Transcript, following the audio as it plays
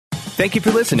Thank you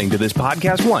for listening to this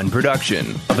Podcast One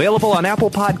production. Available on Apple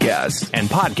Podcasts and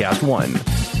Podcast One.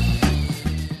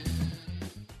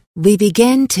 We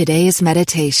begin today's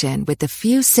meditation with a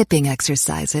few sipping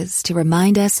exercises to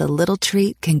remind us a little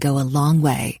treat can go a long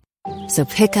way. So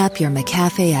pick up your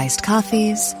McCafe iced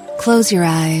coffees, close your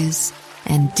eyes,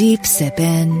 and deep sip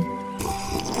in.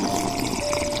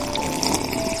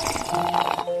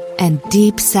 And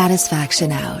deep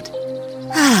satisfaction out.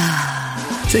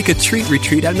 Take a treat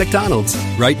retreat at McDonald's.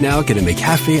 Right now, get a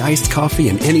McCafe iced coffee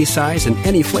in any size and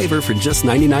any flavor for just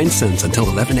 99 cents until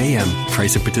 11 a.m.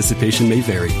 Price and participation may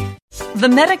vary. The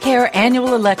Medicare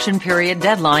annual election period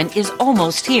deadline is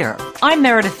almost here. I'm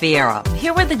Meredith Vieira,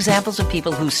 here with examples of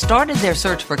people who started their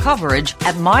search for coverage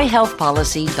at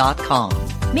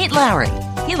myhealthpolicy.com. Meet Larry.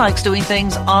 He likes doing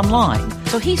things online,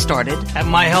 so he started at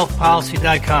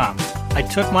myhealthpolicy.com. I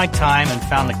took my time and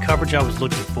found the coverage I was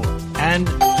looking for. And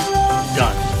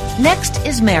done. Next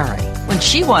is Mary. When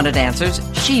she wanted answers,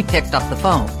 she picked up the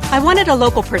phone. I wanted a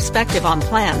local perspective on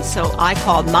plans, so I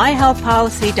called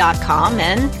myhealthpolicy.com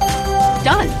and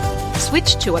done.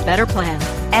 Switched to a better plan.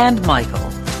 And Michael.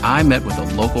 I met with a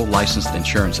local licensed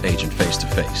insurance agent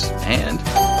face-to-face. And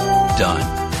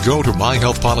done. Go to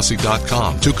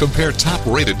myhealthpolicy.com to compare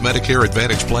top-rated Medicare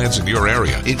Advantage plans in your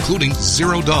area, including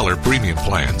 $0 premium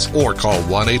plans. Or call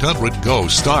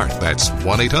 1-800-GO-START. That's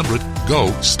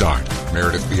 1-800-GO-START.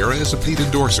 Meredith Vieira is a paid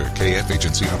endorser. KF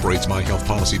Agency operates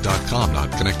myhealthpolicy.com,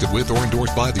 not connected with or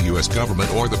endorsed by the U.S.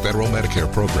 government or the federal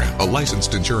Medicare program. A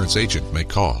licensed insurance agent may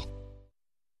call.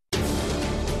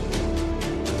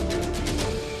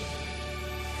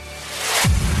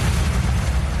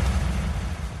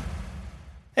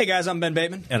 Hey guys, I'm Ben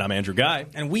Bateman. And I'm Andrew Guy.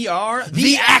 And we are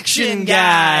the Action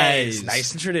Guys.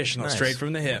 Nice and traditional, Nice. Straight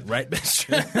from the hip. Right?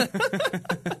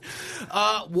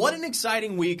 What an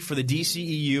exciting week for the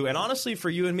DCEU and honestly for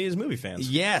you and me as movie fans.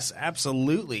 Yes,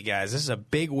 absolutely, guys. This is a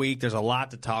big week. There's a lot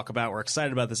to talk about. We're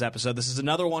excited about this episode. This is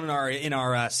another one in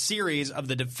our series of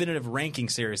the definitive ranking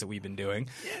series that we've been doing.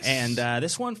 Yes. And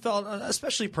this one felt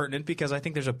especially pertinent because I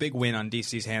think there's a big win on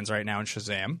DC's hands right now in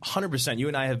Shazam. 100%. You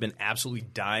and I have been absolutely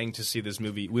dying to see this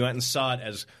movie. We went and saw it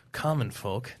as common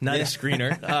folk, not a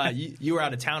screener. You were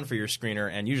out of town for your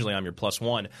screener, and usually I'm your plus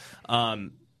one.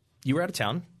 You were out of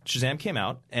town. Shazam came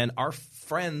out, and our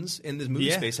friends in this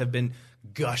movie space have been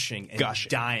gushing and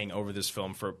dying over this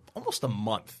film for almost a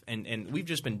month, and we've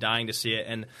just been dying to see it.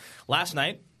 And last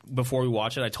night, before we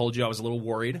watched it, I told you I was a little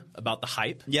worried about the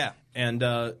hype. Yeah, and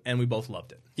we both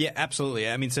loved it. Yeah, absolutely.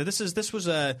 I mean, so this was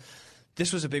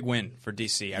a big win for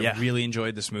DC. I really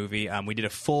enjoyed this movie. We did a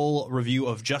full review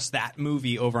of just that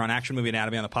movie over on Action Movie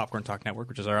Anatomy on the Popcorn Talk Network,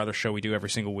 which is our other show we do every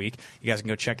single week. You guys can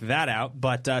go check that out.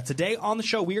 But today on the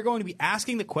show, we are going to be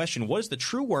asking the question, what is the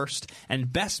true worst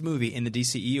and best movie in the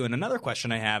DCEU? And another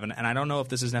question I have, and I don't know if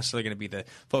this is necessarily going to be the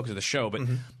focus of the show, but I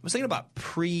was thinking about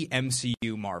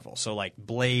pre-MCU Marvel. So like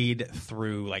Blade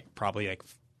through like probably like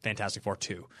Fantastic Four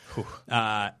 2.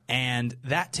 And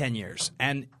that 10 years.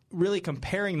 And really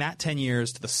comparing that 10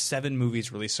 years to the 7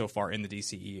 movies released so far in the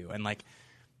DCEU. And, like,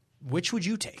 which would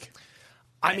you take?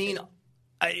 I mean,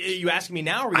 are you asking me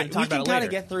now or are we going to talk about it later? We can kind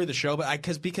of get through the show,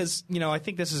 but because you know, I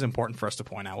think this is important for us to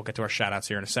point out. We'll get to our shout-outs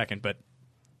here in a second. But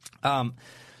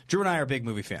Drew and I are big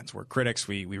movie fans. We're critics.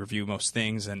 We review most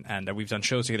things, and we've done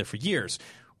shows together for years.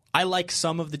 I like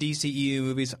some of the DCEU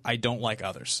movies. I don't like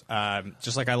others.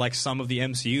 Just like I like some of the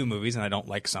MCU movies, and I don't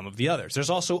like some of the others. There's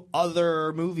also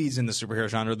other movies in the superhero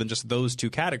genre than just those two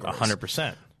categories.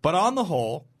 100%. But on the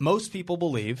whole, most people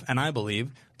believe, and I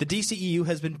believe, the DCEU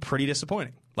has been pretty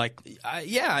disappointing. Like,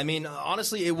 yeah, I mean,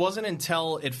 honestly, it wasn't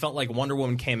until it felt like Wonder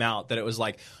Woman came out that it was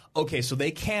like, okay, so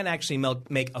they can actually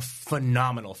make a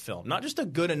phenomenal film. Not just a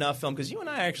good enough film, because you and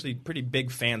I are actually pretty big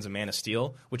fans of Man of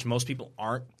Steel, which most people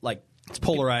aren't. Like, it's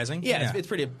polarizing. Yeah. It's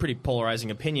pretty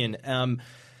polarizing opinion.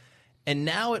 And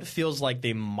now it feels like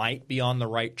they might be on the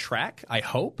right track, I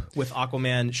hope, with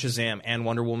Aquaman, Shazam, and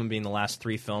Wonder Woman being the last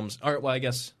 3 films. Or, well, I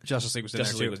guess Justice League was in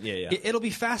there, too. Yeah. It'll be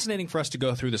fascinating for us to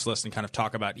go through this list and kind of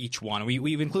talk about each one.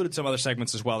 We've included some other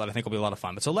segments as well that I think will be a lot of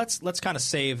fun. But so let's kind of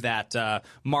save that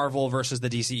Marvel versus the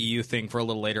DCEU thing for a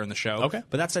little later in the show. Okay.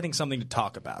 But that's, I think, something to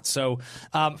talk about. So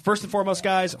first and foremost,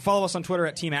 guys, follow us on Twitter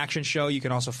at Team Action Show. You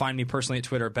can also find me personally at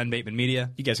Twitter at Ben Bateman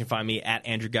Media. You guys can find me at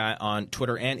Andrew Guy on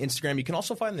Twitter and Instagram. You can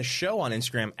also find the show on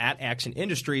Instagram at Action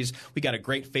Industries. We got a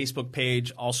great Facebook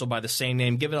page also by the same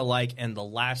name. Give it a like. And the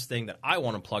last thing that I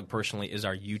want to plug personally is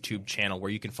our YouTube channel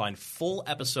where you can find full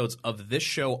episodes of this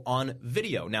show on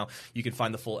video. Now, you can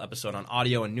find the full episode on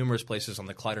audio in numerous places on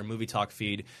the Collider Movie Talk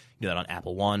feed. You can do that on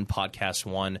Apple One, Podcast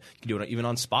One. You can do it even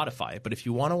on Spotify. But if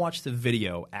you want to watch the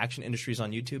video, Action Industries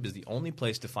on YouTube is the only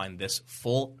place to find this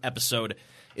full episode.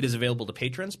 It is available to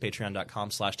patrons,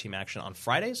 patreon.com/Team Action on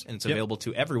Fridays, and it's available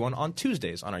to everyone on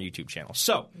Tuesdays on our YouTube channel.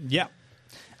 So, yeah.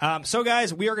 So,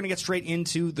 guys, we are going to get straight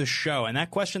into the show. And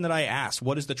that question that I asked,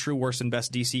 what is the true worst and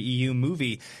best DCEU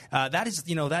movie? That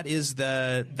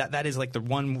is like the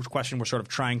one question we're sort of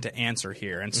trying to answer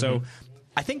here. And so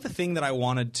I think the thing that I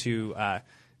wanted to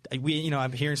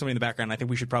I'm hearing somebody in the background. I think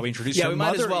we should probably introduce your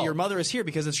mother. Might as well. Your mother is here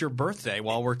because it's your birthday.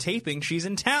 While we're taping, she's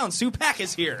in town. Sue Pack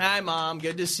is here. Hi, Mom.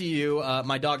 Good to see you.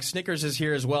 My dog Snickers is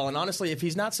here as well. And honestly, if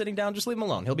he's not sitting down, just leave him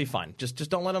alone. He'll be fine. Just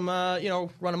don't let him,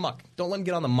 run amok. Don't let him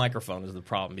get on the microphone is the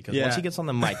problem because once he gets on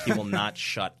the mic, he will not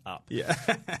shut up.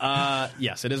 Yeah.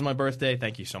 Yes, it is my birthday.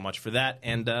 Thank you so much for that.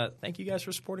 And thank you guys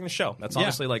for supporting the show. That's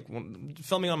honestly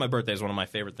filming on my birthday is one of my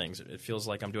favorite things. It feels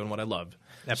like I'm doing what I love.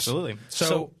 Absolutely.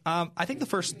 So I think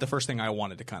the first thing I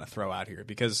wanted to kind of throw out here,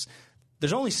 because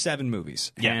there's only 7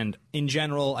 movies, and in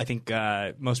general, I think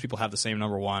most people have the same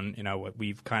number one.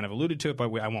 We've kind of alluded to it,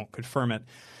 but I won't confirm it.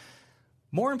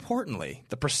 More importantly,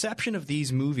 the perception of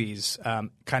these movies,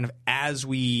 kind of as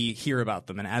we hear about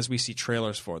them and as we see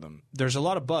trailers for them, there's a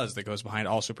lot of buzz that goes behind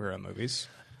all superhero movies.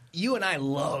 You and I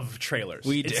love trailers.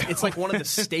 We do. It's like one of the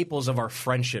staples of our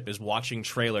friendship is watching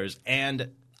trailers, and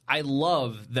I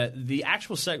love that the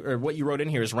actual what you wrote in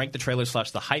here is rank the trailers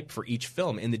 / the hype for each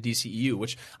film in the DCEU,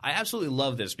 which I absolutely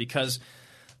love this because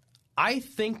I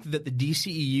think that the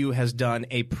DCEU has done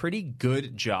a pretty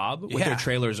good job with their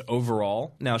trailers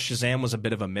overall. Now, Shazam was a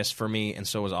bit of a miss for me, and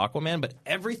so was Aquaman, but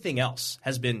everything else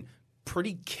has been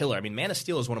pretty killer. I mean, Man of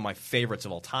Steel is one of my favorites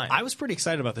of all time. I was pretty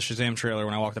excited about the Shazam trailer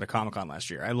when I walked into Comic-Con last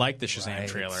year. I liked the Shazam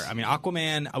trailer. I mean,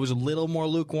 Aquaman, I was a little more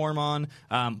lukewarm on,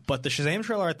 but the Shazam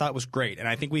trailer I thought was great, and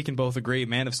I think we can both agree.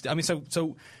 Man of Steel. I mean,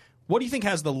 so what do you think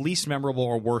has the least memorable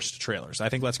or worst trailers? I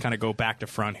think let's kind of go back to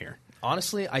front here.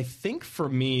 Honestly, I think for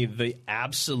me, the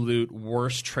absolute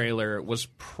worst trailer was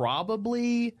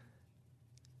probably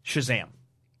Shazam.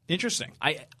 Interesting.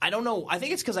 I don't know. I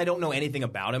think it's because I don't know anything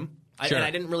about him. Sure. And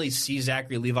I didn't really see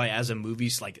Zachary Levi as a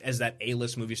movie, as that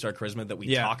A-list movie star charisma that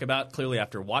we talk about. Clearly,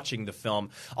 after watching the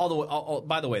film, although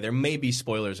by the way, there may be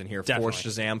spoilers in here for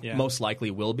Shazam. Yeah. Most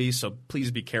likely will be, so please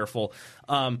be careful.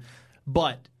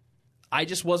 But I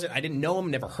just wasn't. I didn't know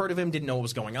him, never heard of him, didn't know what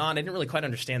was going on. I didn't really quite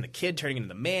understand the kid turning into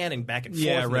the man and back and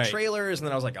forth in the trailers. And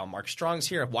then I was like, "Oh, Mark Strong's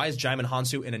here. Why is Jaimin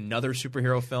Hansu in another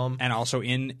superhero film?" And also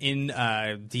in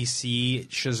DC,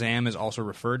 Shazam is also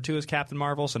referred to as Captain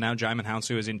Marvel. So now Jaimin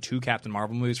Hansu is in 2 Captain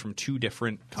Marvel movies from 2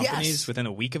 different companies within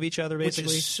a week of each other, basically.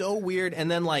 Which is so weird. And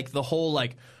then the whole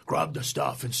grab the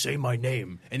stuff and say my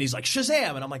name. And he's like,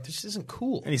 Shazam! And I'm like, this isn't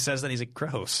cool. And he says that he's like,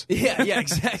 gross. Yeah,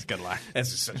 exactly. Good line.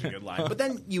 That's such a good line. But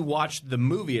then you watch the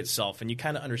movie itself and you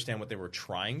kind of understand what they were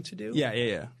trying to do.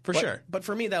 Yeah. For sure. But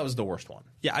for me, that was the worst one.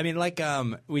 Yeah, I mean,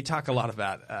 we talk a lot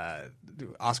about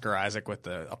Oscar Isaac with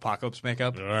the Apocalypse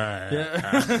makeup. And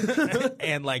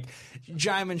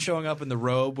Jaimin showing up in the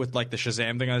robe with the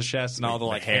Shazam thing on his chest and all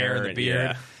the hair and the beard.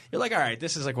 Yeah. You're like, all right,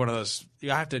 this is one of those. I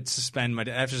have to suspend I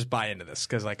have to just buy into this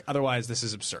because otherwise this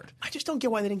is absurd. I just don't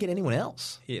get why they didn't get anyone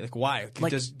else. Yeah, why?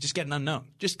 Just get an unknown.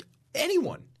 Just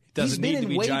anyone. He's been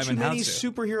in way too many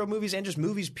superhero movies and just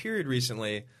movies period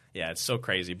recently. Yeah, it's so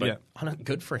crazy, but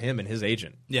good for him and his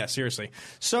agent. Yeah, seriously.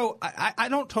 So I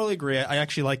don't totally agree. I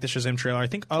actually like the Shazam trailer. I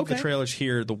think of the trailers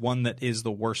here, the one that is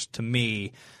the worst to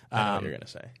me, I know what you're going to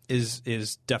say, is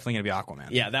definitely going to be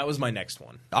Aquaman. Yeah, that was my next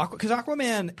one. Because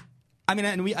Aquaman. I mean,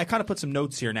 and I kind of put some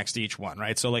notes here next to each one,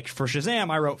 right? So, for Shazam,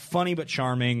 I wrote funny but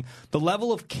charming. The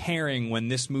level of caring when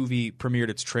this movie premiered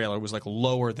its trailer was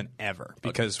lower than ever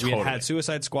because we had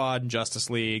Suicide Squad and Justice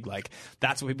League.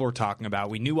 That's what people were talking about.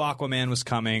 We knew Aquaman was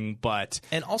coming, but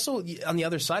also on the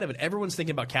other side of it, everyone's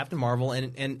thinking about Captain Marvel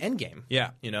and Endgame. Yeah,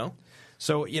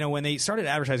 So when they started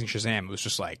advertising Shazam, it was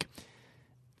just I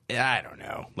don't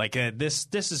know.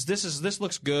 This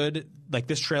looks good.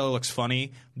 This trailer looks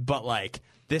funny, but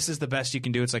this is the best you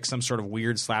can do. It's some sort of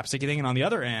weird slapsticky thing. And on the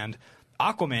other end,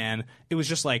 Aquaman, it was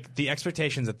just the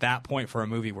expectations at that point for a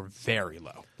movie were very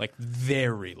low.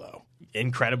 Very low.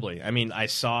 Incredibly. I mean, I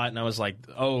saw it and I was like,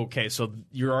 oh, okay, so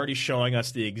you're already showing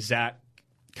us the exact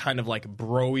kind of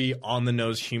bro-y,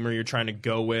 on-the-nose humor you're trying to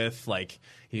go with.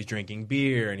 He's drinking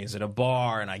beer and he's at a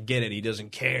bar and I get it. He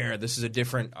doesn't care. This is a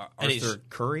different Arthur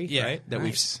Curry, right? That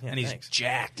he's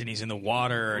jacked and he's in the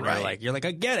water and you're like,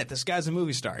 I get it. This guy's a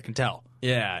movie star. I can tell.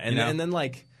 Yeah, and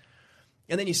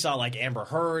then you saw Amber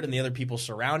Heard and the other people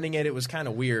surrounding it. It was kind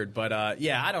of weird, but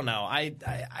I don't know. I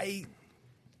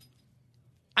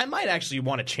might actually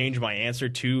want to change my answer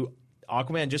to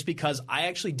Aquaman just because I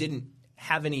actually didn't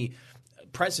have any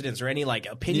precedence or any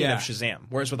opinion of Shazam.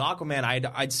 Whereas with Aquaman,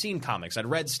 I'd seen comics, I'd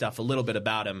read stuff a little bit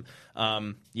about him.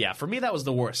 For me that was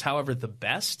the worst. However, the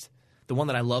best the one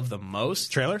that I love the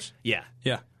most. Trailers? Yeah.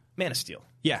 Yeah. Man of Steel.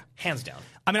 Yeah. Hands down.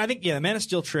 I mean, I think, the Man of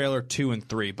Steel trailer 2 and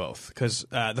 3 both. Because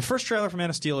the first trailer for Man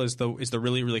of Steel is the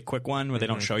really, really quick one where they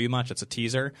don't show you much. It's a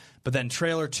teaser. But then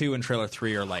trailer 2 and trailer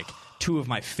 3 are like two of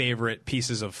my favorite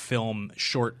pieces of film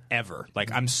short ever.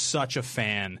 Like, I'm such a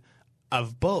fan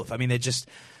of both. I mean,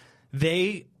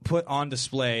 they put on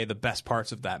display the best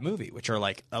parts of that movie, which are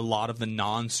like a lot of the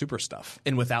non-super stuff.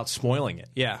 And without spoiling it.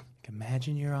 Yeah.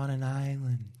 Imagine you're on an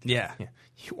island. Yeah.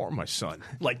 You are my son.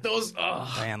 Like those.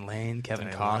 Diane Lane, Kevin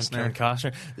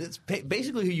Costner. It's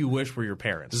basically who you wish were your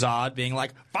parents. Zod being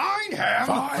like, find him!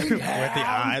 Find him! With the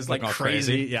eyes like all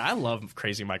crazy. Yeah, I love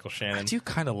crazy Michael Shannon. I do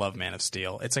kind of love Man of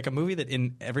Steel. It's like a movie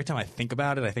that every time I think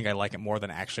about it, I think I like it more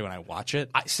than actually when I watch it.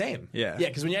 Same. Yeah. Yeah,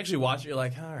 because when you actually watch it, you're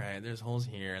like, all right, there's holes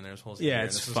here and there's holes here. Yeah,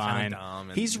 it's this fine.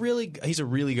 Dumb, He's a really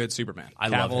good Superman. I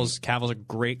love him. Cavill's a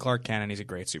great Clark Kent, and he's a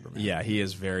great Superman. Yeah, he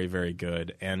is very, very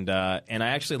good. And I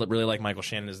actually really like Michael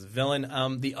Shannon as the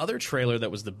villain. The other trailer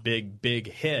that was the big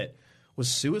hit was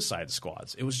Suicide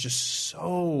Squads. It was just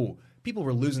so... People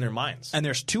were losing their minds. And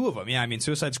there's two of them. Yeah, I mean,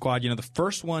 Suicide Squad, the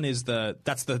first one is the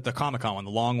Comic-Con one,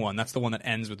 the long one. That's the one that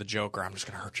ends with the Joker. I'm just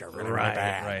going to hurt you really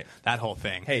bad. Right. That whole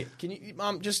thing. Hey, can you,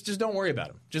 Mom, just don't worry about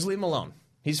him. Just leave him alone.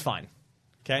 He's fine.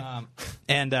 Okay.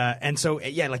 And so,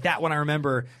 yeah, like that one I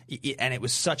remember, and it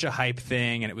was such a hype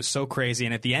thing, and it was so crazy.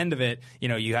 And at the end of it,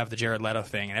 you have the Jared Leto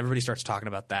thing, and everybody starts talking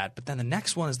about that. But then the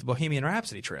next one is the Bohemian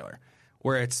Rhapsody trailer,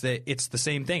 where it's the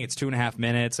same thing. It's 2.5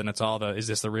 minutes, and it's all is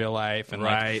this the real life? And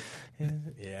right.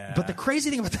 Yeah. But the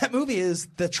crazy thing about that movie is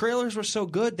the trailers were so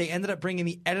good, they ended up bringing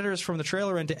the editors from the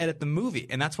trailer in to edit the movie,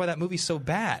 and that's why that movie's so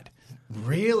bad.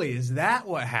 Really? Is that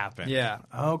what happened? Yeah.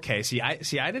 Okay. See, I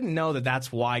didn't know that's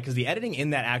why, because the editing in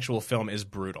that actual film is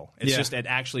brutal. It's just it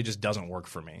actually just doesn't work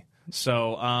for me.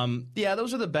 So, yeah,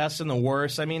 those are the best and the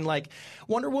worst. I mean, like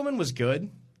Wonder Woman was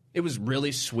good. It was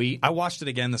really sweet. I watched it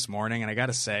again this morning, and I got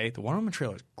to say, the Wonder Woman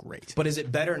trailer is great. But is it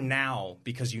better now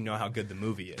because you know how good the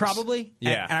movie is? Probably.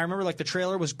 Yeah. And I remember, like, the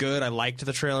trailer was good. I liked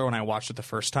the trailer when I watched it the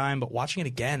first time, but watching it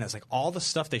again, it's like all the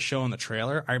stuff they show in the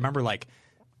trailer, I remember, like,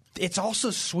 it's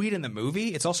also sweet in the movie.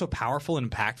 It's also powerful and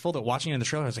impactful that watching it in the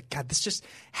trailer, I was like, God,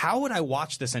 how would I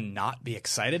watch this and not be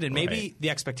excited? And maybe the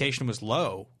expectation was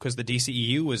low because the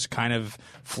DCEU was kind of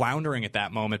floundering at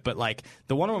that moment. But, like,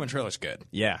 the Wonder Woman trailer is good.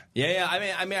 Yeah.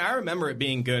 I mean, I remember it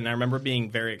being good, and I remember being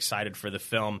very excited for the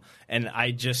film. And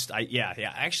I just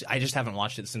haven't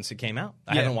watched it since it came out.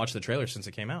 I haven't watched the trailer since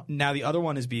it came out. Now, the other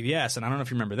one is BVS, and I don't know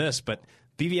if you remember this, but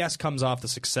BVS comes off the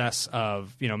success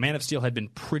of, Man of Steel had been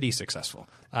pretty successful.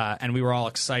 And we were all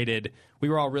excited. We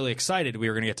were all really excited we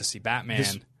were going to get to see Batman.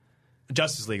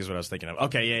 Justice League is what I was thinking of.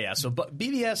 Okay, yeah. So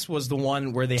BVS was the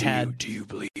one where they had... Do you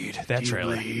bleed? That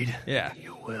trailer. Bleed? Yeah.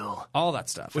 You will. All that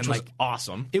stuff. Which was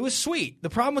awesome. It was sweet. The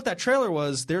problem with that trailer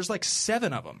was there's like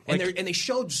 7 of them. And they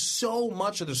showed so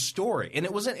much of the story. And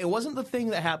it wasn't the thing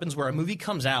that happens where a movie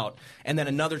comes out and then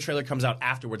another trailer comes out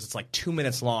afterwards. It's like 2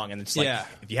 minutes long. And it's like,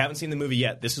 if you haven't seen the movie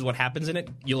yet, this is what happens in it.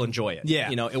 You'll enjoy it.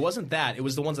 Yeah. It wasn't that. It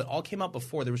was the ones that all came out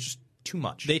before. There was just too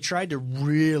much. They tried to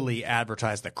really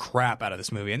advertise the crap out of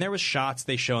this movie. And there was shots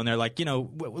they show, and they're like,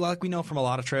 like we know from a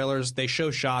lot of trailers, they show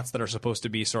shots that are supposed to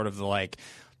be sort of the like,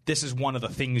 this is one of the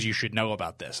things you should know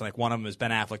about this. Like one of them is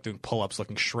Ben Affleck doing pull-ups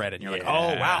looking shredded. And you're like,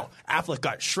 oh, wow, Affleck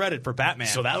got shredded for Batman.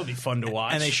 So that would be fun to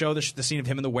watch. And they show the scene of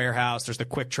him in the warehouse. There's the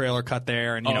quick trailer cut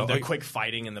there. And, the quick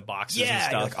fighting in the boxes and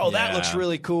stuff. Like, that looks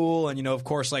really cool. And, of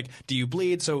course, like, do you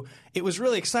bleed? So it was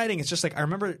really exciting. It's just like,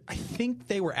 I think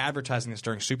they were advertising this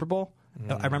during Super Bowl.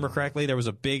 I remember correctly, there was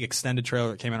a big extended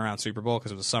trailer that came in around Super Bowl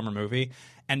because it was a summer movie.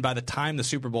 And by the time the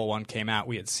Super Bowl one came out,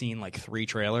 we had seen like 3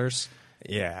 trailers.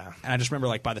 Yeah. And I just remember,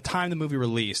 like, by the time the movie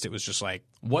released, it was just like,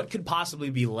 what could possibly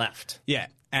be left? Yeah.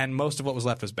 And most of what was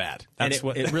left was bad. It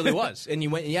really was. And you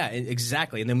went,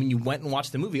 exactly. And then when you went and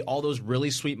watched the movie, all those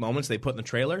really sweet moments they put in the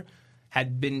trailer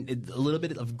had been a little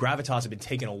bit of gravitas had been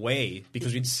taken away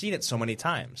because we'd seen it so many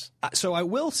times. So I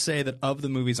will say that of the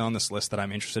movies on this list that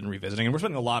I'm interested in revisiting, and we're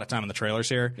spending a lot of time on the trailers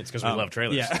here. It's because we love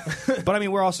trailers. Yeah. But I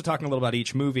mean, we're also talking a little about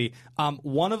each movie.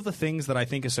 One of the things that I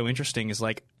think is so interesting is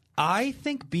like, I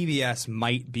think BVS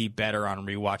might be better on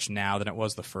rewatch now than it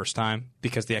was the first time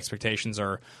because the expectations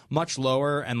are much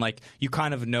lower and like you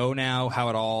kind of know now how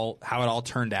it all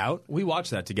turned out. We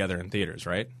watched that together in theaters,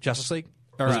 right? Justice League?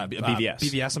 Or BVS.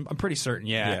 BVS, I'm pretty certain,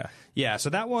 yeah. So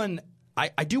that one,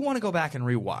 I do want to go back and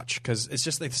rewatch because it's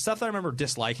just like the stuff that I remember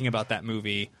disliking about that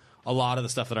movie, a lot of the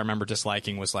stuff that I remember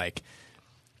disliking was like,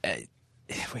 wait,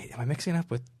 am I mixing it up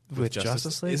with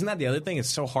Justice League? Isn't that the other thing? It's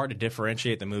so hard to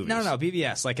differentiate the movies. No,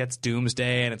 BVS. Like, it's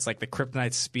Doomsday, and it's like the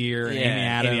Kryptonite Spear, and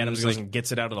Amy Adams goes and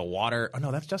gets it out of the water. Oh,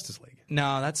 no, that's Justice League.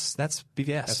 No, that's BVS.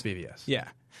 That's BVS. Yeah.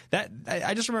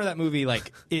 I just remember that movie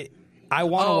like it. I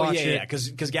want to watch it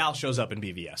because Gal shows up in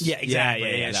BVS. Yeah,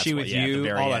 exactly. Yeah, She With You,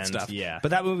 all that stuff. Yeah,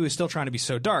 but that movie was still trying to be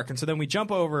so dark, and so then we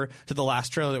jump over to the last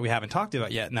trailer that we haven't talked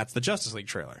about yet, and that's the Justice League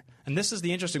trailer. And this is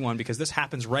the interesting one because this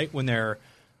happens right when they're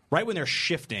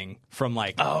shifting from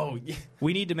like,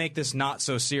 we need to make this not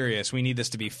so serious. We need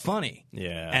this to be funny.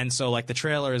 Yeah. And so like the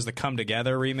trailer is the Come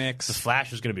Together remix. The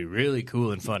Flash is going to be really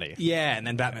cool and funny. Yeah, and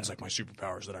then Batman's like, my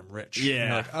superpower is that I'm rich. Yeah. And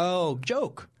you're like, oh,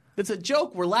 joke. It's a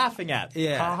joke we're laughing at.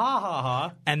 Yeah. Ha ha ha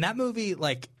ha. And that movie,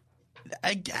 like,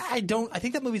 I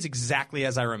think that movie's exactly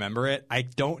as I remember it. I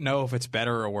don't know if it's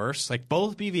better or worse. Like,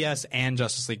 both BVS and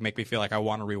Justice League make me feel like I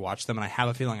want to rewatch them, and I have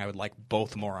a feeling I would like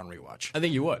both more on rewatch. I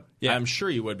think you would. Yeah. I'm sure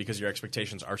you would because your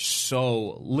expectations are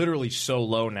literally so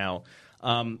low now.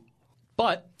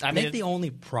 But I think the only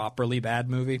properly bad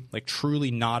movie, like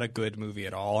truly not a good movie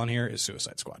at all on here, is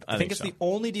Suicide Squad. I think it's the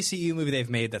only DCEU movie they've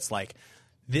made that's like,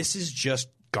 this is just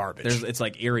garbage. It's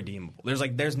like irredeemable.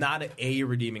 There's not a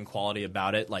redeeming quality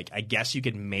about it. Like, I guess you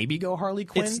could maybe go Harley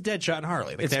Quinn. It's Deadshot and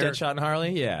Harley. Like, it's Deadshot and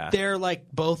Harley. Yeah, they're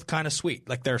like both kind of sweet.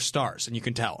 Like they're stars, and you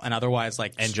can tell. And otherwise,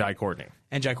 like Jai Courtney.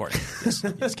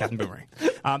 Yes, Captain Boomerang.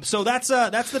 So that's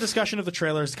the discussion of the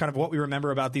trailers. Kind of what we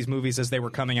remember about these movies as they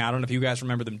were coming out. I don't know if you guys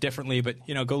remember them differently, but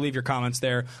go leave your comments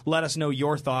there. Let us know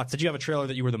your thoughts. Did you have a trailer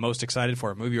that you were the most excited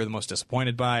for? A movie you were the most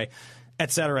disappointed by?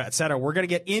 Et cetera, et cetera. We're going to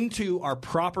get into our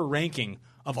proper ranking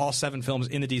of all 7 films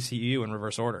in the DCEU in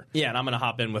reverse order. Yeah, and I'm going to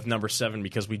hop in with number 7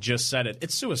 because we just said it.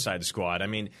 It's Suicide Squad. I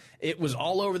mean, it was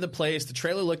all over the place. The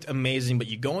trailer looked amazing, but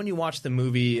you go and you watch the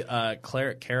movie,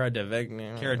 Cara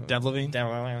Delevingne,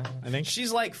 I think.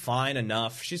 She's like fine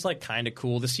enough. She's like kind of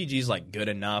cool. The CG's like good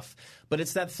enough. But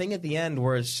it's that thing at the end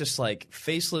where it's just like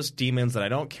faceless demons that I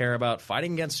don't care about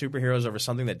fighting against superheroes over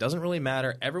something that doesn't really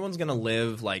matter. Everyone's going to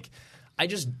live. Like, it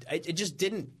just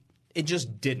didn't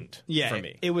for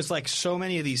me. It was like so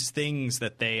many of these things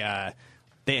that they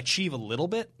achieve a little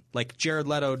bit. Like Jared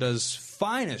Leto does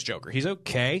fine as Joker. He's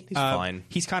okay. He's fine.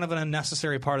 He's kind of an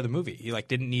unnecessary part of the movie. He like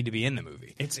didn't need to be in the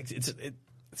movie.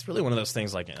 It's really one of those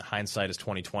things like hindsight is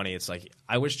 20/20. It's like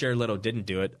I wish Jared Leto didn't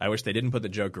do it. I wish they didn't put the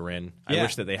Joker in. Yeah.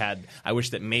 I wish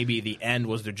that maybe the end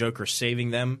was the Joker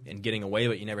saving them and getting away,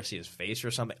 but you never see his face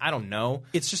or something. I don't know.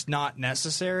 It's just not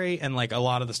necessary, and like a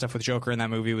lot of the stuff with Joker in that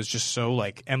movie was just so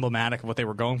like emblematic of what they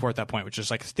were going for at that point, which is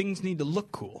like things need to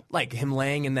look cool. Like him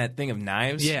laying in that thing of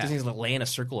knives. Yeah, he's lay in a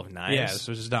circle of knives. Yeah, this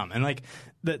was just dumb, and like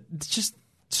it's just.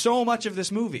 So much of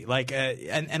this movie, like,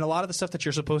 and a lot of the stuff that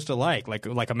you're supposed to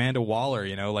like Amanda Waller,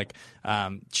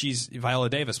 she's Viola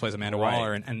Davis plays Amanda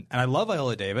Waller, and I love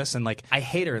Viola Davis, and like I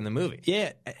hate her in the movie.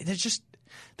 Yeah, it's just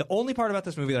the only part about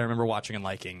this movie that I remember watching and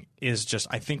liking is just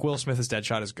I think Will Smith as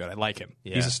Deadshot is good. I like him.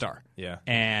 Yeah. He's a star. Yeah,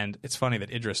 and it's funny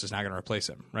that Idris is not going to replace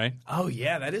him, right? Oh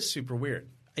yeah, that is super weird.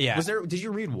 Yeah. Did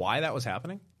you read why that was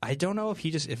happening? I don't know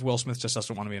if Will Smith just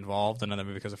doesn't want to be involved in another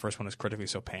movie because the first one is critically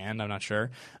so panned. I'm not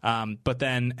sure. But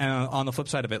then on the flip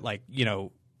side of it, like,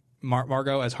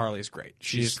 Margot as Harley is great.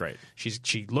 She's great.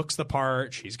 She looks the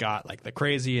part. She's got like the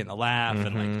crazy and the laugh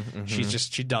and like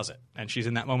she does it. And she's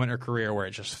in that moment in her career where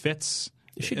it just fits.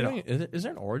 Is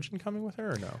there an origin coming with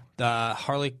her or no? The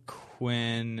Harley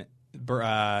Quinn.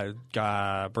 Birds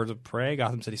of Prey,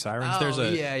 Gotham City Sirens. There's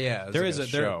a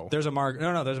show. There's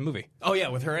a movie. Oh yeah,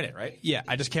 with her in it, right? Yeah,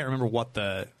 I just can't remember what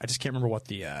the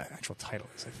actual title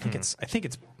is. I think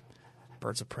it's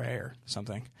Birds of Prey or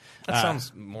something. That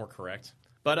sounds more correct.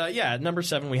 But at number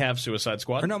 7 we have Suicide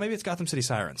Squad. Or no, maybe it's Gotham City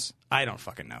Sirens. I don't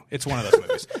fucking know. It's one of those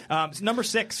movies. Number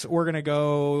 6, we're gonna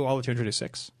go. I'll let you introduce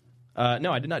 6.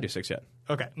 No, I did not do 6 yet.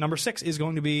 Okay, number 6 is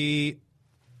going to be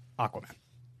Aquaman.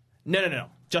 No.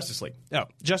 Justice League. Oh,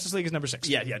 Justice League is number 6.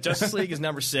 Yeah. Justice League is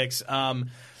number 6.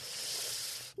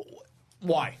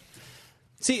 Why?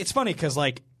 See, it's funny because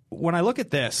like when I look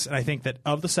at this and I think that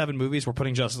of the 7 movies we're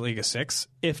putting Justice League as 6.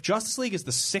 If Justice League is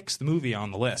the 6th movie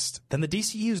on the list, then the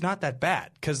DCEU is not that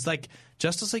bad because like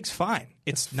Justice League's fine.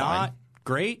 It's not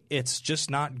great. It's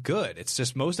just not good. It's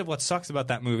just most of what sucks about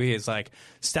that movie is like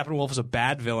Steppenwolf is a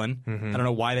bad villain. I don't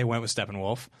know why they went with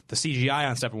Steppenwolf. The CGI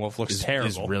on Steppenwolf looks terrible.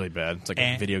 It's really bad. It's like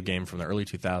a video game from the early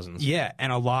 2000s. Yeah,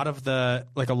 and a lot of the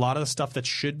stuff that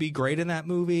should be great in that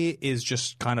movie is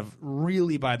just kind of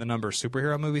really by the numbers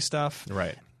superhero movie stuff.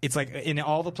 Right. It's like in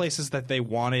all the places that they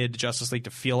wanted Justice League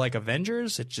to feel like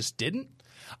Avengers, it just didn't.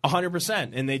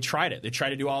 100%, and they tried it. They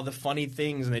tried to do all the funny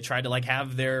things, and they tried to like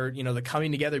have their, the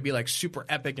coming together be like super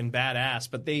epic and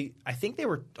badass. But I think they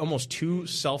were almost too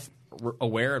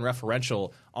self-aware and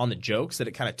referential on the jokes that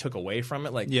it kind of took away from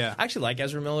it. Like, I actually like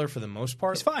Ezra Miller for the most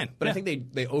part. He's fine, but I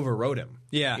think they overrode him.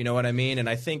 Yeah, you know what I mean. And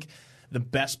I think the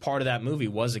best part of that movie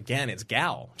was, again, it's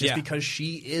Gal. Just because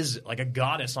she is like a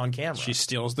goddess on camera. She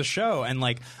steals the show. And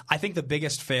like, I think the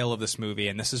biggest fail of this movie,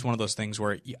 and this is one of those things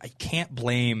where I can't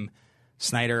blame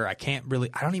Snyder. I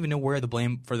don't even know where the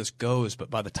blame for this goes, but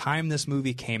by the time this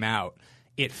movie came out,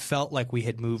 it felt like we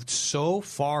had moved so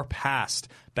far past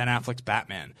Ben Affleck's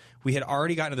Batman. We had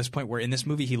already gotten to this point where in this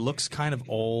movie he looks kind of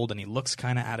old and he looks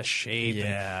kind of out of shape.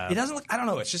 Yeah. It doesn't look, I don't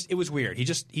know, it was weird.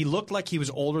 He looked like he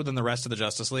was older than the rest of the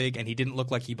Justice League, and he didn't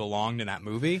look like he belonged in that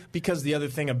movie. Because the other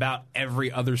thing about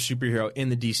every other superhero in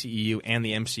the DCEU and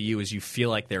the MCU is you feel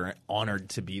like they're honored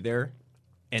to be there.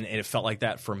 And it felt like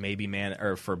that for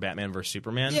for Batman vs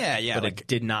Superman. Yeah. But like, it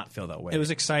did not feel that way. It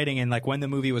was exciting, and like when the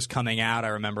movie was coming out, I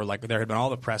remember like there had been all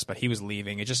the press, but he was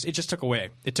leaving. It just took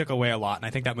away. It took away a lot, and I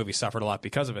think that movie suffered a lot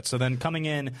because of it. So then coming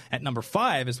in at number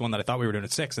 5 is the one that I thought we were doing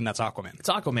at 6, and that's Aquaman. It's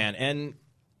Aquaman, and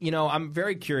I'm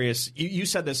very curious. You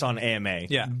said this on AMA.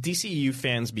 Yeah. DCEU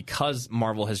fans, because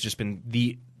Marvel has just been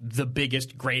the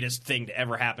biggest, greatest thing to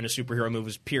ever happen to superhero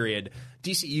movies, period.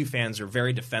 DCEU fans are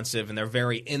very defensive, and they're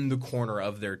very in the corner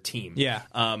of their team. Yeah.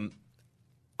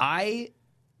 I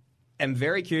am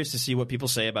very curious to see what people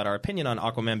say about our opinion on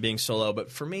Aquaman being so low,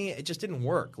 but for me, it just didn't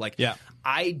work. Like,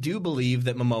 I do believe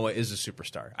that Momoa is a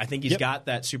superstar. I think he's got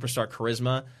that superstar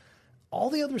charisma.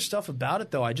 All the other stuff about it,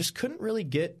 though, I just couldn't really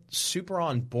get super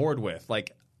on board with.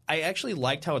 Like, I actually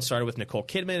liked how it started with Nicole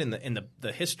Kidman and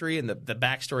the history and the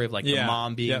backstory of like the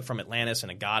mom being from Atlantis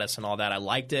and a goddess and all that. I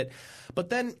liked it, but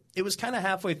then it was kind of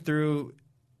halfway through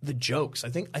the jokes. I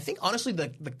think honestly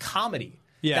the comedy.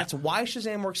 Yeah. That's why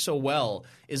Shazam works so well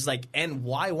and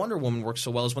why Wonder Woman works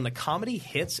so well is when the comedy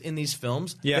hits in these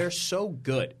films, they're so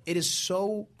good. It is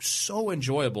so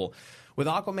enjoyable. With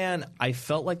Aquaman, I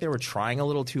felt like they were trying a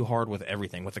little too hard with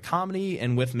everything, with the comedy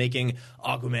and with making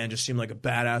Aquaman just seem like a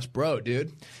badass bro,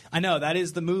 dude. I know, that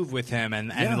is the move with him, and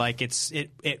like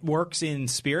it works in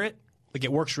spirit. Like,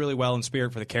 it works really well in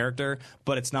spirit for the character,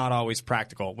 but it's not always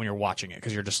practical when you're watching it,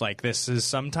 because you're just like, this is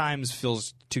sometimes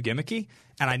feels too gimmicky.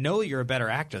 And I know you're a better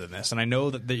actor than this, and I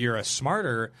know that you're a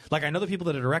smarter. Like, I know the people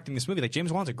that are directing this movie. Like,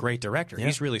 James Wan's a great director. Yeah.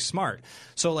 He's really smart.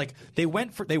 So like they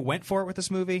went for it with this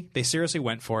movie. They seriously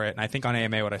went for it. And I think on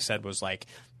AMA what I said was like,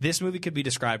 this movie could be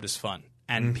described as fun.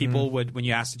 And people would, when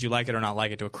you asked did you like it or not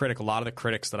like it to a critic, a lot of the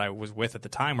critics that I was with at the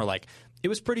time were like, it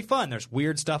was pretty fun. There's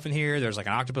weird stuff in here. There's like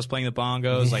an octopus playing the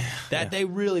bongos. Like that, they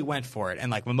really went for it.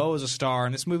 And like Momoa's a star,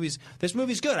 and this movie's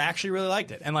good. I actually really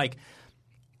liked it. And like,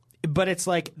 but it's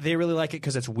like they really like it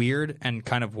because it's weird and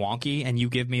kind of wonky. And you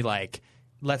give me like,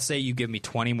 let's say you give me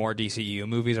 20 more DCEU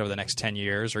movies over the next 10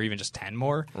 years, or even just 10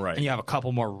 more, right, and you have a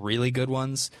couple more really good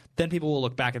ones, then people will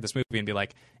look back at this movie and be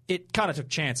like, it kind of took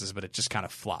chances, but it just kind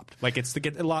of flopped. Like, it's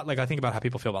a lot. Like, I think about how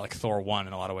people feel about like Thor 1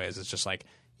 in a lot of ways. It's just like,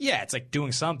 yeah, it's like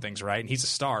doing some things right, and he's a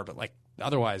star, but like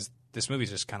otherwise, this movie's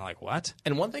just kind of like, what?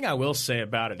 And one thing I will say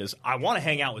about it is I want to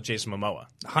hang out with Jason Momoa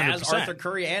 100%. as Arthur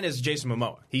Curry and as Jason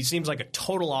Momoa. He seems like a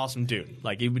total awesome dude.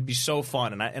 Like, it would be so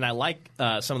fun. And I like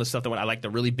some of the stuff that went. I like the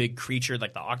really big creature,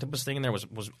 like the octopus thing in there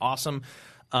was awesome.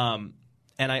 And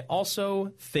I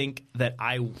also think that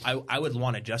I would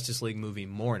want a Justice League movie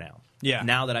more now. Yeah.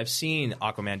 Now that I've seen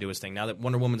Aquaman do his thing, now that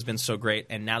Wonder Woman's been so great,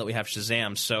 and now that we have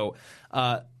Shazam, so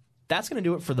that's going to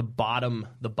do it for the bottom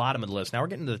of the list. Now we're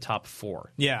getting to the top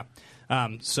 4. Yeah.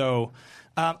 So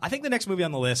I think the next movie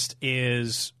on the list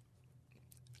is.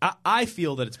 I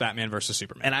feel that it's Batman versus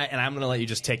Superman, and I'm going to let you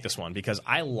just take this one because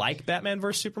I like Batman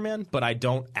versus Superman, but I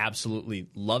don't absolutely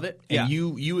love it. And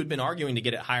you had been arguing to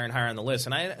get it higher and higher on the list,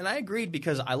 and I agreed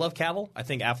because I love Cavill. I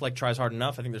think Affleck tries hard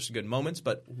enough. I think there's some good moments,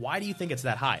 but why do you think it's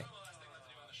that high?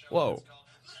 Whoa,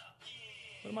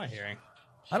 what am I hearing?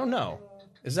 I don't know.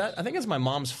 Is that? I think it's my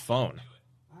mom's phone.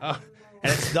 And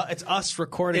it's us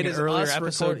recording an earlier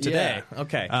episode today. Yeah.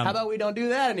 Okay. How about we don't do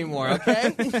that anymore,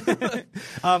 okay?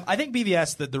 I think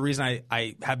BVS, the reason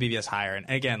I have BVS higher, and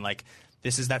again, like,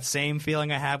 this is that same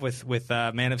feeling I have with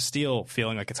Man of Steel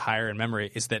feeling like it's higher in memory,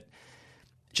 is that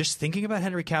just thinking about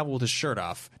Henry Cavill with his shirt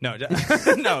off. No,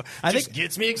 no. I think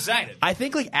gets me excited. I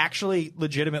think, like, actually,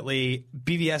 legitimately,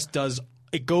 BVS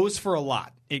it goes for a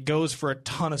lot. It goes for a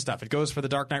ton of stuff. It goes for the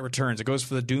Dark Knight Returns. It goes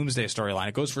for the Doomsday storyline.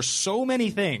 It goes for so many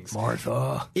things.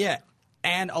 Martha. Yeah.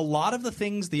 And a lot of the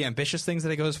things, the ambitious things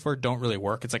that it goes for, don't really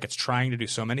work. It's like it's trying to do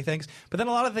so many things. But then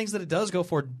a lot of the things that it does go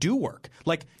for do work.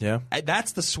 Like,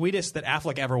 that's the sweetest that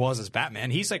Affleck ever was as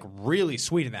Batman. He's, like, really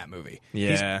sweet in that movie. Yeah.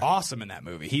 He's awesome in that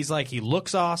movie. He's, like, he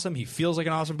looks awesome. He feels like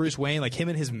an awesome Bruce Wayne. Like, him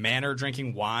and his manner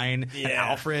drinking wine and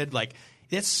Alfred. Like,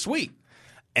 it's sweet.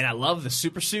 And I love the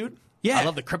super suit. Yeah. I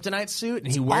love the kryptonite suit,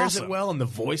 and he wears awesome. it well, and the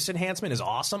voice enhancement is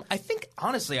awesome. I think,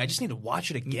 honestly, I just need to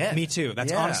watch it again. Me too.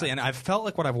 That's honestly, and I've felt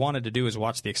like what I've wanted to do is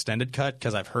watch the extended cut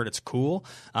because I've heard it's cool.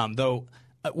 Though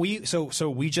we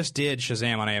just did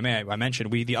Shazam on AMA. I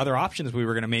mentioned the other options we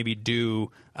were going to maybe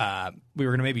do. We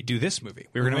were going to maybe do this movie.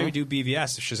 We were going to maybe do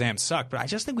BVS if Shazam sucked, but I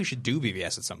just think we should do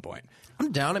BVS at some point.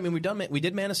 I'm down. I mean, we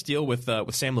did Man of Steel with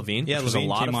Sam Levine. Yeah, which was a Levine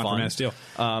lot came of on fun. for Man of Steel.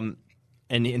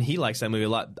 And he likes that movie a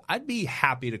lot. I'd be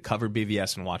happy to cover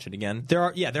BVS and watch it again.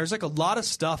 There's like a lot of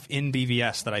stuff in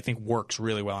BVS that I think works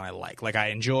really well and I like. Like I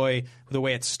enjoy the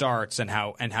way it starts and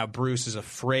how Bruce is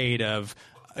afraid of.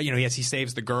 He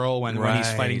saves the girl when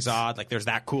he's fighting Zod. Like, there's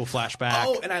that cool flashback.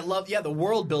 Oh, and I love, the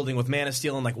world building with Man of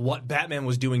Steel and, like, what Batman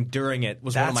was doing during it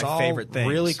was one of my favorite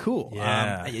things. Really cool.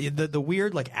 Yeah. The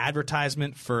weird, like,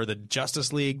 advertisement for the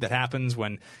Justice League that happens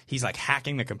when he's, like,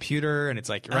 hacking the computer and it's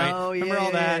like, right? Oh, Remember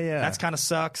all that? Yeah. That's kind of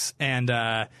sucks. And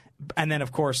then,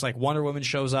 of course, like, Wonder Woman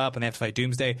shows up and they have to fight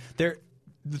Doomsday.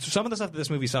 Some of the stuff that this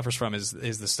movie suffers from is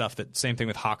the stuff that, same thing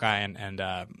with Hawkeye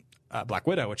and Black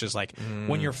Widow, which is like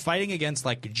when you're fighting against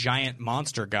like giant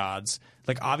monster gods,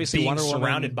 like obviously being Wonder Woman,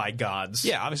 surrounded by gods.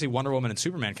 Yeah, obviously Wonder Woman and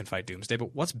Superman can fight Doomsday,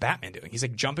 but what's Batman doing? He's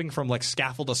like jumping from like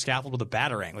scaffold to scaffold with a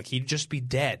batarang. Like he'd just be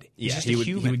dead. He's just a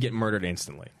human. He would get murdered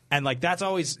instantly. And like that's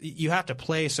always, you have to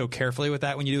play so carefully with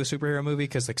that when you do a superhero movie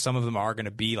because like some of them are going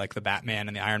to be like the Batman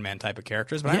and the Iron Man type of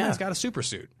characters, but Iron Man's got a super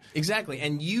suit. Exactly,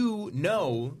 and you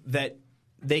know that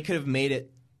they could have made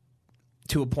it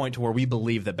to a point to where we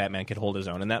believe that Batman could hold his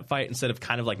own in that fight instead of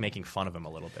kind of like making fun of him a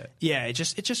little bit. Yeah, it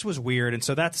just was weird, and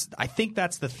so I think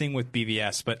that's the thing with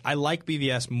BVS. But I like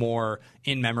BVS more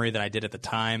in memory than I did at the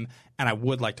time, and I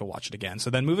would like to watch it again. So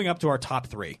then moving up to our top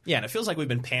three. Yeah, and it feels like we've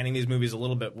been panning these movies a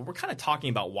little bit. We're kind of talking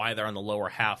about why they're on the lower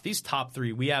half. These top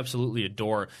three we absolutely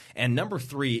adore, and number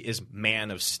 3 is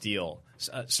Man of Steel.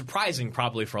 Surprising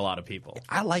probably for a lot of people.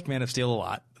 I like Man of Steel a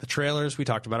lot. The trailers we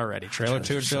talked about already. Trailer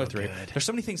 2 and Trailer 3. Good. There's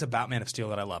so many things about Man of Steel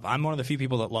that I love. I'm one of the few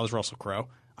people that loves Russell Crowe.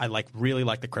 I really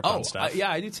like the Krypton stuff.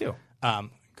 Yeah, I do too.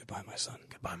 Goodbye, my son.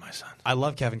 Goodbye, my son. I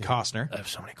love Kevin Costner. I have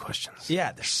so many questions.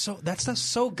 Yeah, that stuff's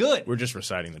so good. We're just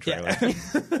reciting the trailer.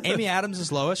 Yeah. Amy Adams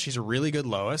is Lois. She's a really good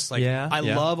Lois. Like, Yeah, I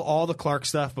yeah. love all the Clark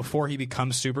stuff before he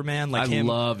becomes Superman. Like I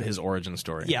love his origin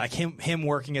story. Yeah, like him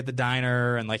working at the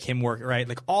diner and like him right,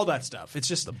 like all that stuff. It's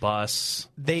just The bus.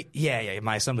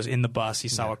 My son was in the bus. He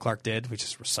saw what Clark did. We're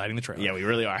just reciting the trailer. Yeah, we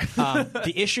really are.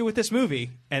 The issue with this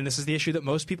movie, and this is the issue that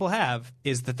most people have,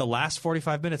 is that the last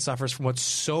 45 minutes suffers from what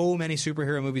so many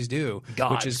superhero movies do,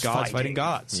 which is gods fighting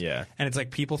gods. Yeah. And it's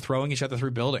like people throwing each other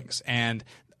through buildings. And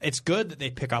it's good that they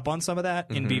pick up on some of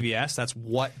that in BVS. That's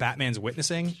what Batman's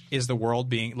witnessing, is the world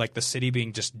being, like the city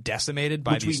being just decimated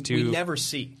by these two. We never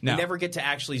see. No. We never get to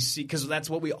actually see, because that's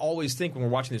what we always think when we're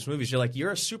watching these movies. You're like,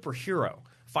 you're a superhero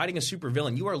fighting a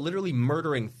supervillain. You are literally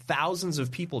murdering thousands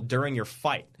of people during your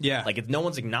fight. Yeah. Like, no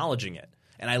one's acknowledging it.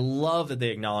 And I love that they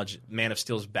acknowledge Man of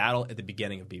Steel's battle at the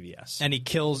beginning of BVS. And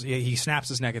he snaps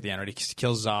his neck at the end, right? He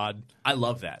kills Zod. I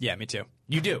love that. Yeah, me too.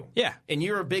 You do? Yeah. And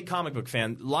you're a big comic book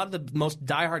fan. A lot of the most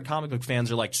diehard comic book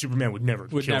fans are like, Superman would never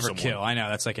kill someone. I know,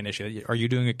 that's like an issue. Are you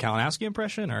doing a Kalinowski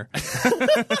impression? Or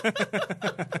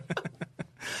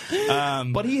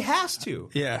but he has to.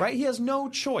 Yeah. Right? He has no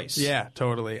choice. Yeah,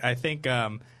 totally. I think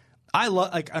I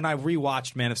love, like, and I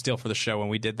rewatched Man of Steel for the show when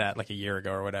we did that like a year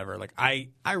ago or whatever. Like, I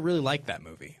really like that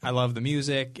movie. I love the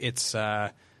music. It's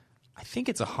I think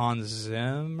it's a Hans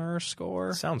Zimmer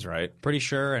score. Sounds right. Pretty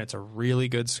sure, and it's a really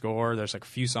good score. There's like a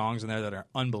few songs in there that are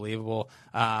unbelievable.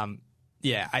 Of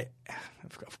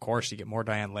course, you get more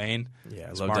Diane Lane. Yeah,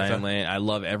 I love Diane Lane. I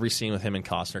love every scene with him and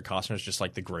Costner. Costner's just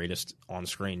like the greatest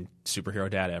on-screen superhero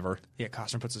dad ever. Yeah,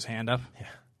 Costner puts his hand up.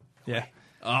 Yeah.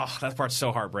 Oh, that part's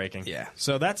so heartbreaking. Yeah.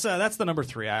 So that's the number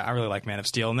 3. I really like Man of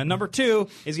Steel. And then number 2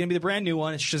 is going to be the brand new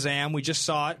one. It's Shazam. We just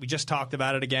saw it. We just talked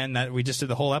about it again. That we just did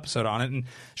the whole episode on it. And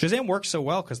Shazam works so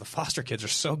well because the foster kids are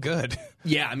so good.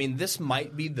 Yeah, I mean, this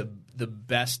might be the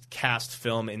best cast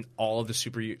film in all of the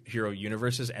superhero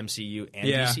universes, MCU and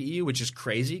DCEU, which is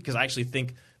crazy because I actually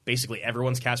think basically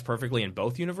everyone's cast perfectly in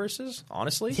both universes,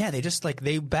 honestly. Yeah, they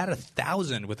bat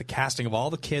 1,000 with the casting of all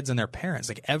the kids and their parents.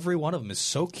 Like, every one of them is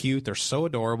so cute. They're so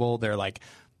adorable. They're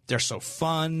so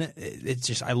fun. It's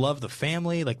just, I love the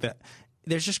family. Like,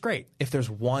 they're just great. If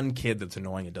there's one kid that's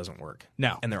annoying, it doesn't work.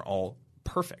 No. And they're all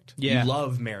perfect. Yeah. You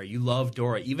love Mary. You love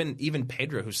Dora. Even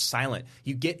Pedro, who's silent.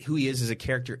 You get who he is as a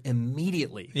character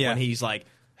immediately when he's like,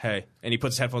 hey, and he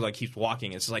puts his headphones on, keeps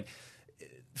walking. It's like,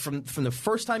 from the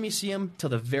first time you see him till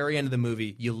the very end of the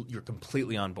movie, you're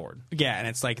completely on board. Yeah, and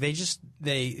it's like they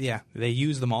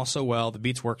use them all so well. The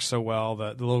beats work so well.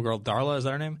 The little girl Darla, is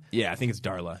that her name? Yeah, I think it's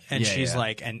Darla. And she's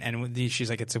like, she's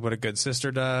like, it's what a good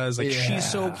sister does. Like she's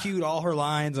so cute. All her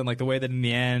lines and like the way that in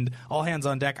the end, all hands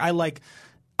on deck.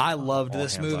 I loved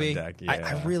this movie.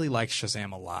 I really liked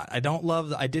Shazam a lot. I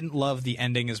didn't love the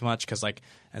ending as much because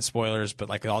and spoilers, but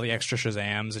like all the extra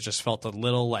Shazams, it just felt a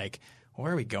little like,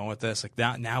 where are we going with this? Like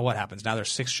now what happens? Now there's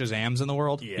 6 Shazams in the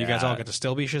world? Yeah. You guys all get to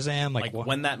still be Shazam? Like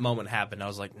when that moment happened, I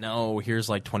was like, no, here's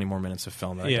like 20 more minutes of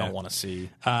film that I don't want to see.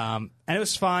 And it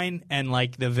was fine, and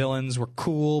like the villains were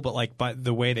cool, but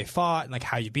the way they fought and like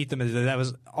how you beat them, that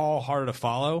was all harder to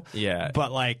follow. Yeah.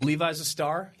 But like Levi's a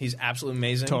star. He's absolutely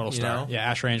amazing. Total star. Yeah,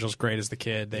 Asher Angel's great as the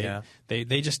kid.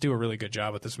 They just do a really good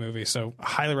job with this movie. So I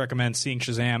highly recommend seeing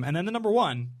Shazam. And then the number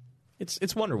one,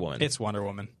 It's Wonder Woman. It's Wonder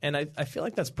Woman. And I feel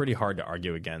like that's pretty hard to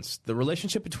argue against. The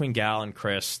relationship between Gal and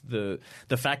Chris, the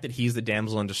fact that he's the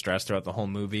damsel in distress throughout the whole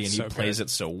movie, and he plays it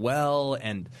so well,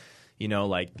 and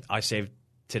like I saved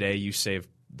today, you saved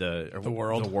the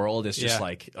world. The world is just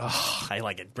like,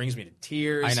 it brings me to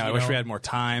tears. I know. I wish we had more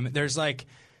time. There's like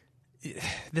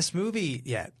this movie.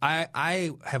 Yeah,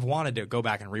 I have wanted to go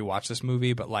back and rewatch this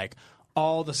movie, but like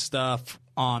all the stuff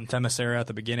on Themyscira at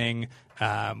the beginning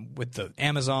with the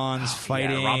Amazons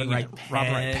fighting. Robin Wright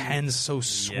Penn's so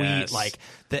sweet. Yes.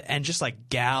 And just like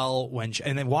Gal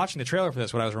and then watching the trailer for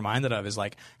this, what I was reminded of is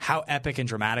like how epic and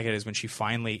dramatic it is when she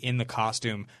finally in the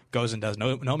costume goes and does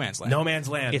No Man's Land. No Man's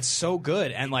Land. It's so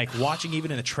good. And like watching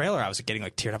even in the trailer, I was getting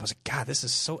like teared up. I was like, God, this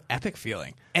is so epic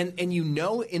feeling. And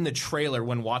in the trailer,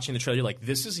 when watching the trailer, you're like,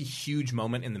 this is a huge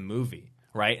moment in the movie.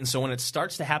 Right? And so when it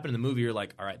starts to happen in the movie, you're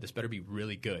like, all right, this better be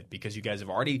really good because you guys have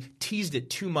already teased it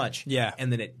too much. Yeah.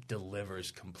 And then it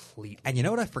delivers completely. And you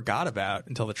know what I forgot about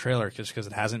until the trailer, just because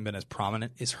it hasn't been as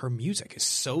prominent, is her music is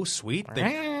so sweet.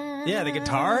 The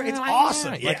guitar, it's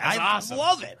awesome. Yeah, I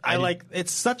love it.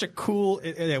 It's such a cool.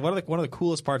 One of the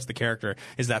coolest parts of the character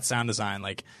is that sound design.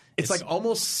 Like it's like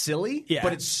almost silly,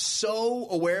 but it's so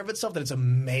aware of itself that it's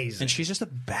amazing. And she's just a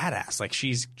badass. Like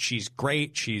she's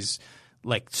great. She's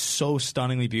like so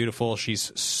stunningly beautiful.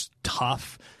 She's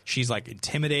tough. She's like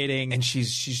intimidating, and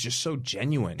she's just so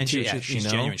genuine. And she's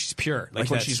genuine. She's pure. Like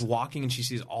when she's walking and she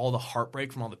sees all the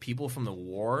heartbreak from all the people from the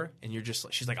war, and you're just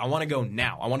like, she's like, I want to go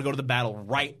now. I want to go to the battle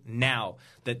right now.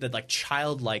 That like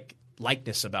childlike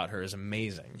likeness about her is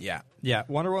amazing. Yeah.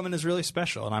 Wonder Woman is really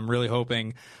special, and I'm really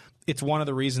hoping it's one of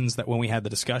the reasons that when we had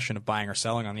the discussion of buying or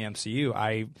selling on the MCU,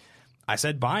 I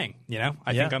said buying.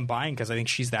 I think I'm buying because I think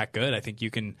she's that good. I think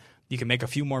you can make a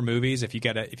few more movies if you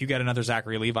get another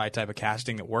Zachary Levi type of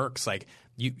casting that works. Like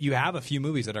you have a few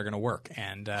movies that are going to work,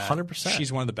 and 100%.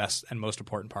 She's one of the best and most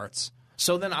important parts.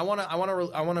 So then I want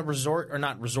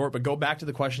to go back to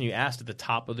the question you asked at the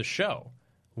top of the show.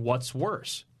 What's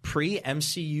worse,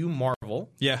 pre-MCU Marvel,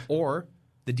 or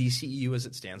the DCEU as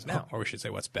it stands now? Or we should say,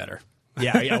 what's better?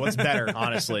 Yeah, what's better,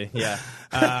 honestly? Yeah.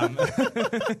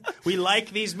 We like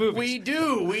these movies. We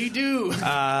do.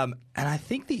 And I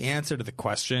think the answer to the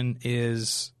question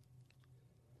is,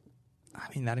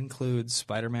 that includes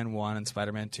Spider-Man 1 and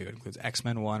Spider-Man 2. It includes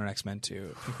X-Men 1 and X-Men 2.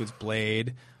 It includes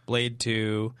Blade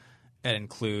 2. It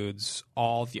includes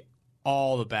all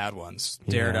the bad ones.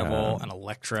 Daredevil and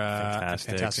Elektra,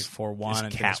 Fantastic Four 1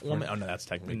 and Catwoman. Oh no, that's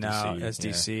technically DC. No, that's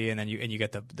DC. And then you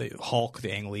get the Hulk,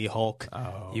 the Ang Lee Hulk.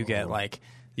 Oh. You get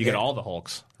you get all the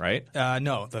Hulks, right?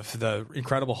 No, the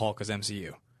Incredible Hulk is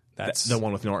MCU. That's the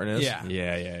one with Norton is. Yeah,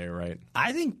 you're right.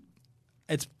 I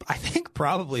think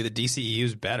probably the DCEU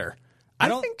is better. I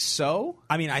don't think so.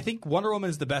 I think Wonder Woman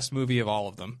is the best movie of all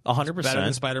of them. 100%. Better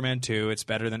than Spider-Man 2. It's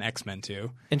better than X-Men 2.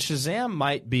 And Shazam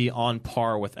might be on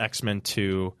par with X-Men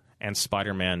 2 and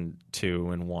Spider-Man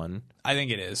 2 and 1. I think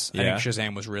it is. Yeah. I think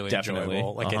Shazam was really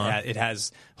enjoyable. Like it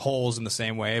has holes in the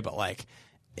same way, but like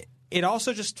it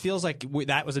also just feels like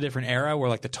that was a different era where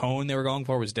like the tone they were going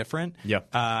for was different. Yeah.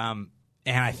 And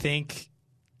I think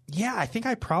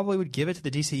I probably would give it to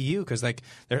the DCEU because like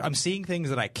I'm seeing things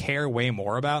that I care way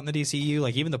more about in the DCEU.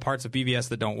 Like even the parts of BVS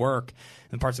that don't work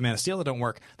and the parts of Man of Steel that don't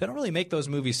work, they don't really make those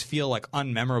movies feel like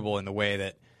unmemorable in the way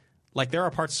that like there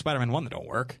are parts of Spider-Man 1 that don't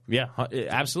work. Yeah,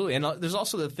 absolutely. And there's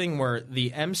also the thing where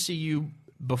the MCU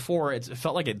before it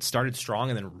felt like it started strong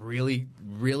and then really,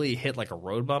 really hit like a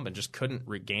road bump and just couldn't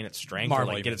regain its strength.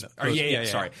 Marvel, regain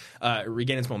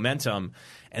its momentum.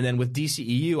 And then with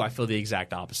DCEU, I feel the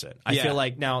exact opposite. I feel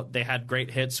like now they had great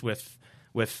hits with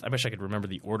with, I wish I could remember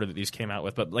the order that these came out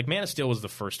with, but like Man of Steel was the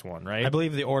first one, right? I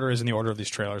believe the order is in the order of these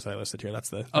trailers that I listed here. That's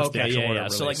the okay, actual order yeah.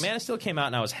 of So like Man of Steel came out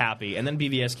and I was happy, and then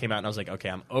BVS came out and I was like, okay,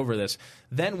 I'm over this.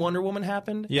 Then Wonder Woman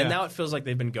happened, and now it feels like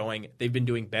they've been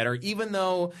doing better, even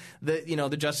though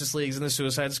the Justice Leagues and the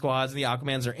Suicide Squads and the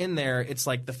Aquamans are in there. It's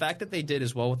like the fact that they did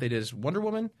as well what they did as Wonder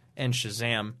Woman and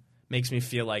Shazam makes me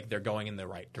feel like they're going in the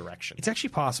right direction. It's actually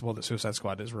possible that Suicide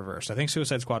Squad is reversed. I think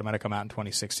Suicide Squad might have come out in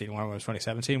 2016, Wonder Woman was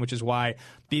 2017, which is why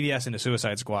BVS into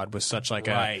Suicide Squad was such like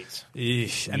a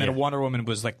and then Wonder Woman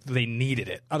was like they needed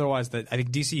it. Otherwise, I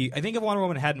think if Wonder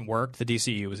Woman hadn't worked, the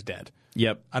DCEU was dead.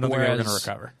 Yep. I don't think they were going to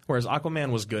recover. Whereas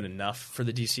Aquaman was good enough for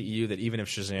the DCEU that even if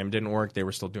Shazam didn't work, they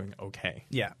were still doing okay.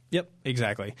 Yeah. Yep.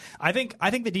 Exactly. I think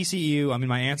the DCEU, I mean,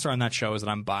 my answer on that show is that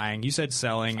I'm buying. You said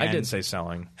selling. I did say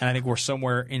selling. And I think we're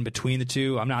somewhere in between the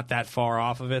two. I'm not that far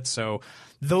off of it. So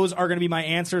those are going to be my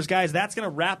answers, guys. That's going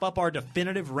to wrap up our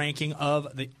definitive ranking of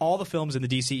all the films in the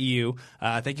DCEU.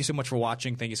 Thank you so much for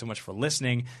watching. Thank you so much for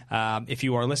listening. If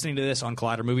you are listening to this on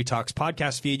Collider Movie Talks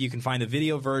podcast feed, you can find the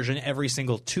video version every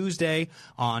single Tuesday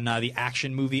on the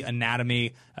Action Movie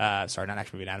Anatomy. Sorry, not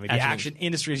Action Movie Anatomy. The Action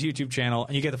Industries YouTube channel.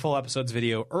 And you get the full episodes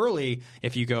video early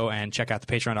if you go and check out the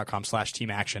patreon.com/Team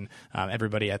Action.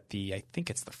 Everybody at I think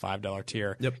it's the $5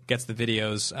 tier, gets the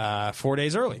videos 4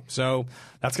 days early. So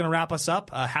that's going to wrap us up.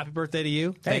 Happy birthday to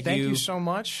you. Thank you so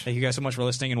much. Thank you guys so much for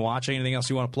listening and watching. Anything else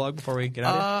you want to plug before we get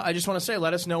out of here? I just want to say,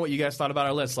 let us know what you guys thought about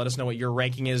our list. Let us know what your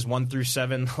ranking is, 1 through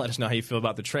 7. Let us know how you feel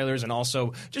about the trailers. And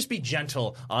also, just be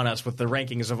gentle on us with the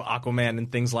rankings of Aquaman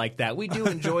and things like that. We do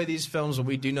enjoy these films, but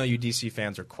we do know you DC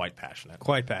fans are quite passionate.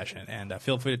 Quite passionate. And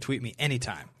feel free to tweet me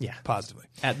anytime. Yeah. Positively.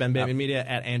 At Ben Baby Media,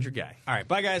 at Andrew Guy. All right.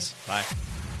 Bye, guys. Bye.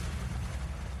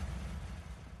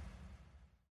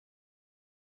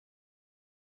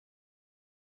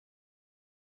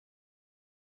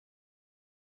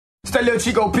 It's that little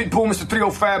Chico Pitbull, Mr.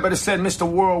 305, better said Mr.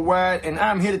 Worldwide, and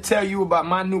I'm here to tell you about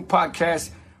my new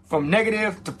podcast, From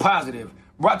Negative to Positive,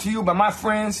 brought to you by my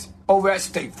friends over at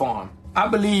State Farm. I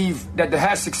believe that to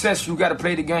have success, you got to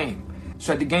play the game,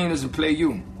 so that the game doesn't play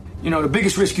you. You know, the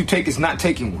biggest risk you take is not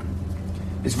taking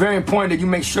one. It's very important that you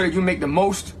make sure that you make the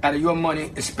most out of your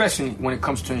money, especially when it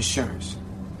comes to insurance.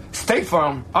 State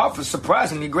Farm offers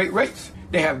surprisingly great rates.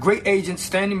 They have great agents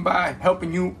standing by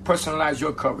helping you personalize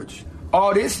your coverage.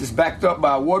 All this is backed up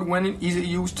by award-winning,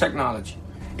 easy-to-use technology.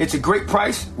 It's a great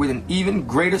price with an even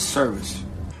greater service.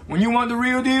 When you want the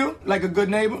real deal, like a good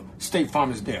neighbor, State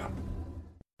Farm is there.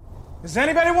 Does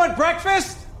anybody want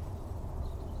breakfast?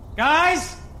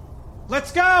 Guys,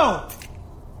 let's go.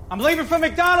 I'm leaving for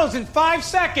McDonald's in 5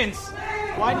 seconds.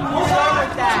 Why didn't you start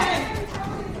with that?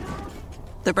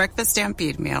 The Breakfast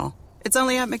Stampede Meal. It's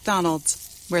only at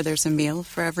McDonald's, where there's a meal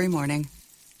for every morning.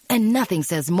 And nothing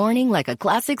says morning like a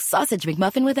classic sausage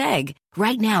McMuffin with egg.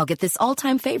 Right now, get this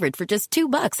all-time favorite for just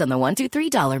 $2 on the $1, $2,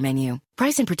 $3 menu.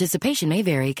 Price and participation may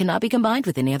vary. Cannot be combined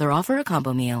with any other offer or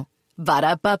combo meal.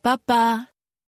 Ba-da-ba-ba-ba.